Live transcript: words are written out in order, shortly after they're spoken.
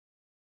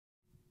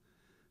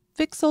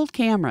fix old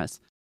cameras.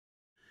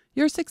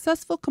 Your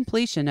successful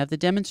completion of the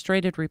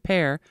demonstrated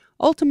repair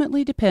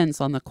ultimately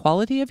depends on the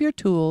quality of your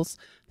tools,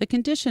 the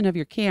condition of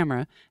your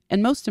camera,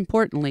 and most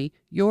importantly,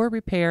 your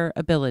repair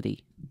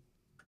ability.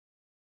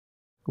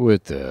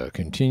 With the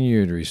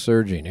continued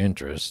resurging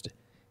interest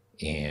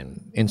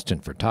in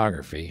instant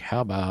photography,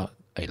 how about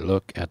a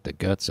look at the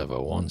guts of a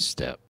One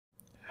Step?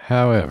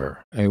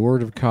 However, a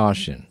word of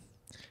caution.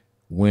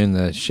 When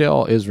the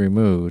shell is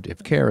removed,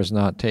 if care is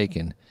not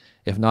taken,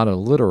 if not a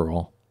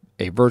literal,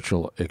 a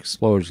virtual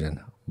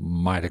explosion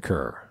might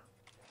occur.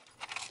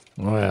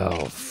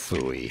 Well,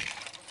 phooey.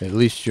 At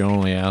least you're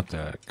only out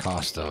the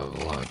cost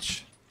of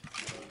lunch.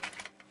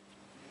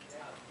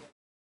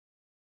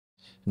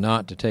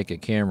 Not to take a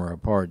camera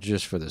apart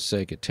just for the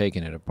sake of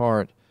taking it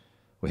apart.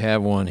 We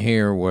have one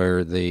here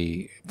where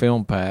the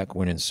film pack,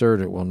 when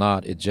inserted, will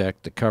not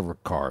eject the cover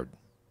card.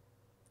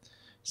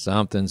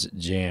 Something's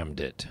jammed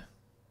it.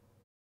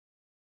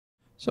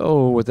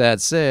 So with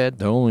that said,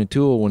 the only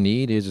tool we'll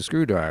need is a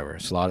screwdriver.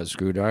 Slotted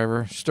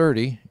screwdriver,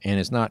 sturdy, and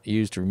it's not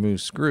used to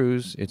remove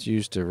screws, it's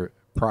used to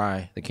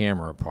pry the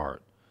camera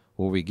apart.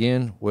 We'll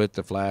begin with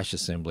the flash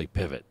assembly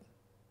pivot.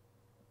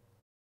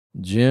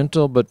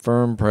 Gentle but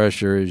firm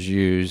pressure is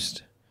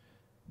used.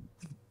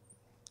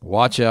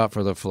 Watch out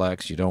for the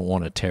flex, you don't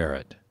want to tear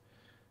it.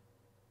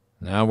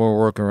 Now we'll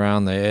work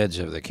around the edge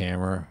of the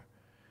camera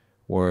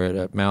where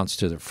it mounts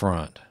to the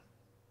front.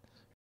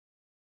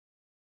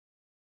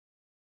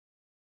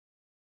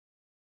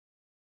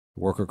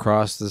 Work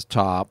across the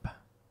top.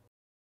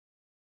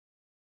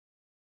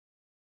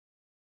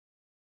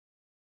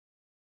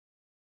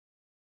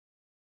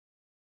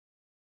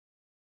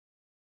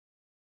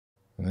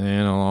 And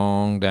then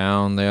along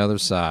down the other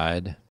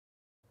side.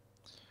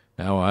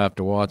 Now we'll have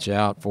to watch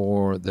out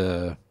for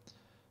the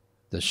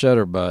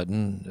shutter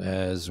button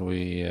as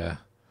we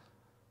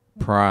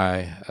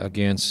pry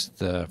against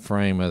the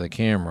frame of the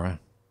camera.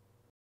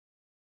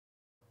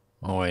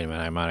 Oh, wait a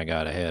minute, I might have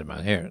got ahead.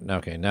 Here,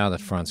 okay, now the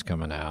front's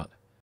coming out.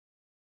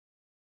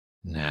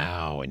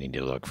 Now we need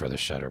to look for the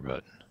shutter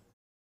button.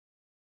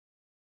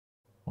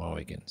 Well,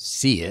 we can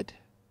see it,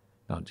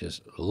 not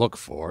just look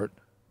for it,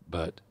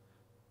 but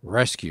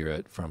rescue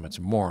it from its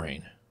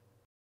mooring.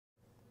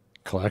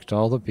 Collect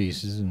all the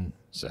pieces and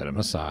set them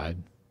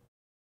aside.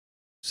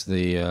 It's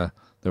the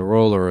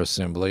roller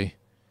assembly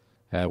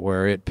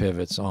where it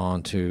pivots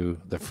onto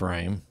the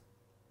frame.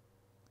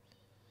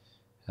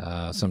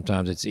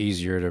 Sometimes it's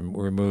easier to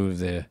remove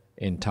the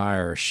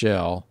entire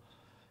shell.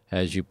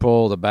 As you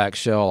pull the back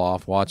shell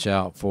off, watch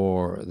out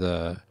for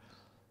the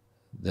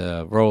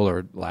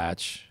roller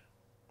latch.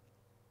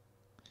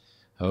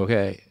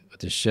 Okay,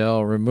 with the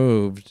shell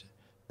removed,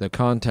 the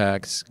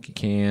contacts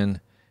can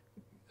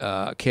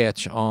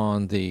catch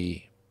on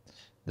the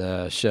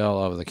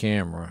shell of the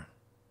camera.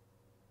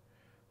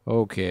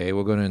 Okay,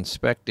 we're going to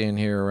inspect in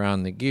here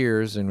around the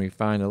gears, and we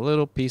find a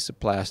little piece of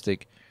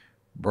plastic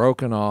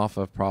broken off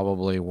of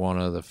probably one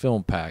of the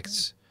film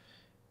packs,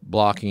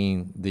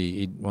 blocking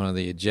one of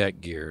the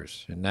eject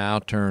gears. It now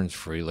turns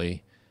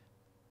freely.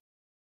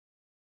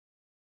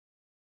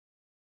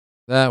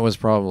 That was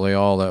probably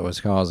all that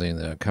was causing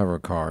the cover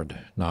card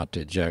not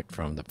to eject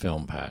from the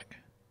film pack.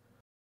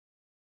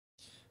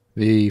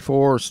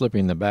 Before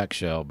slipping the back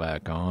shell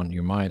back on,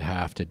 you might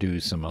have to do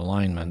some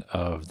alignment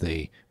of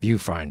the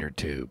viewfinder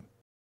tube.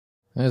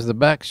 As the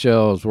back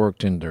shell is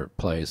worked into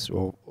place,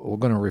 we're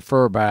going to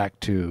refer back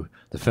to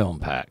the film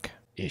pack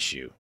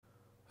issue.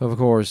 Of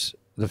course,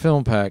 the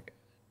film pack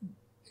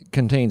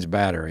contains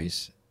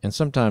batteries, and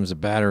sometimes the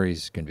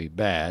batteries can be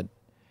bad,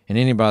 and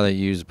anybody that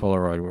uses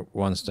Polaroid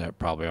One Step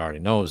probably already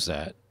knows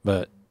that,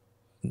 but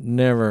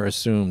never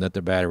assume that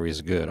the battery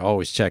is good.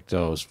 Always check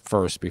those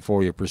first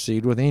before you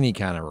proceed with any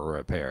kind of a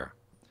repair.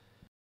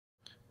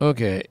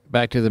 Okay,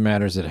 back to the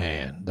matters at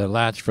hand. The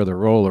latch for the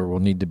roller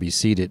will need to be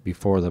seated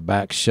before the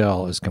back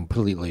shell is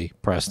completely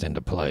pressed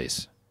into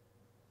place.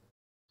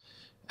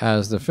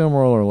 As the film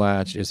roller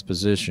latch is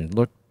positioned,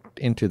 look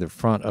into the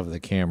front of the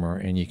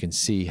camera and you can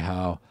see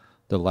how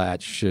the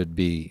latch should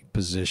be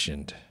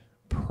positioned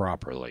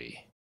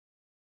properly.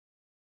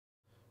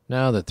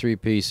 Now the three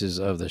pieces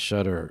of the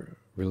shutter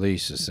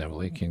release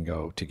assembly can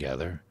go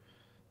together.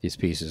 These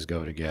pieces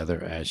go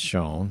together as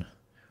shown.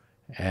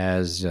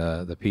 As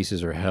the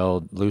pieces are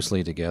held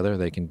loosely together,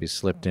 they can be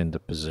slipped into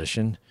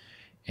position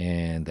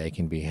and they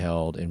can be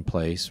held in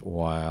place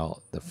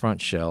while the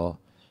front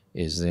shell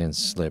is then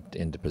slipped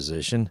into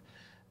position.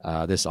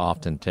 This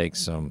often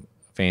takes some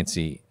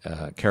fancy,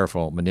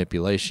 careful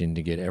manipulation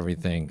to get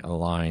everything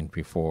aligned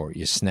before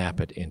you snap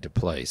it into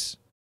place.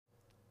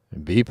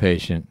 And be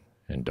patient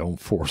and don't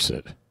force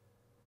it.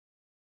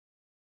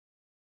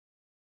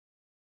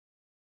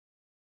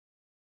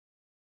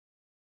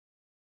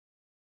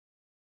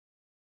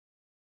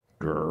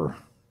 Grr.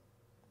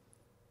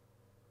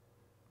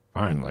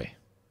 Finally.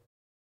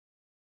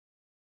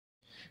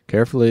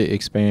 Carefully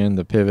expand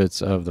the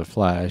pivots of the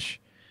flash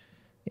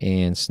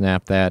and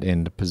snap that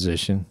into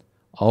position,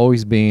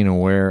 always being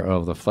aware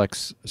of the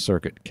flex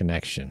circuit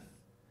connection.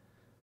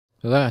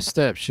 The last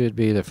step should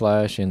be the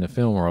flash and the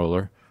film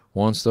roller.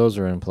 Once those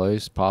are in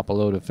place, pop a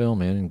load of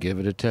film in and give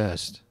it a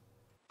test.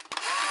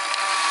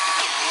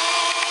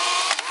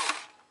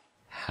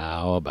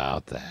 How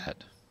about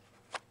that?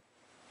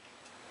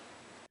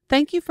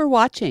 Thank you for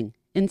watching.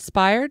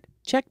 Inspired?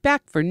 Check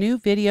back for new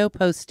video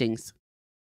postings.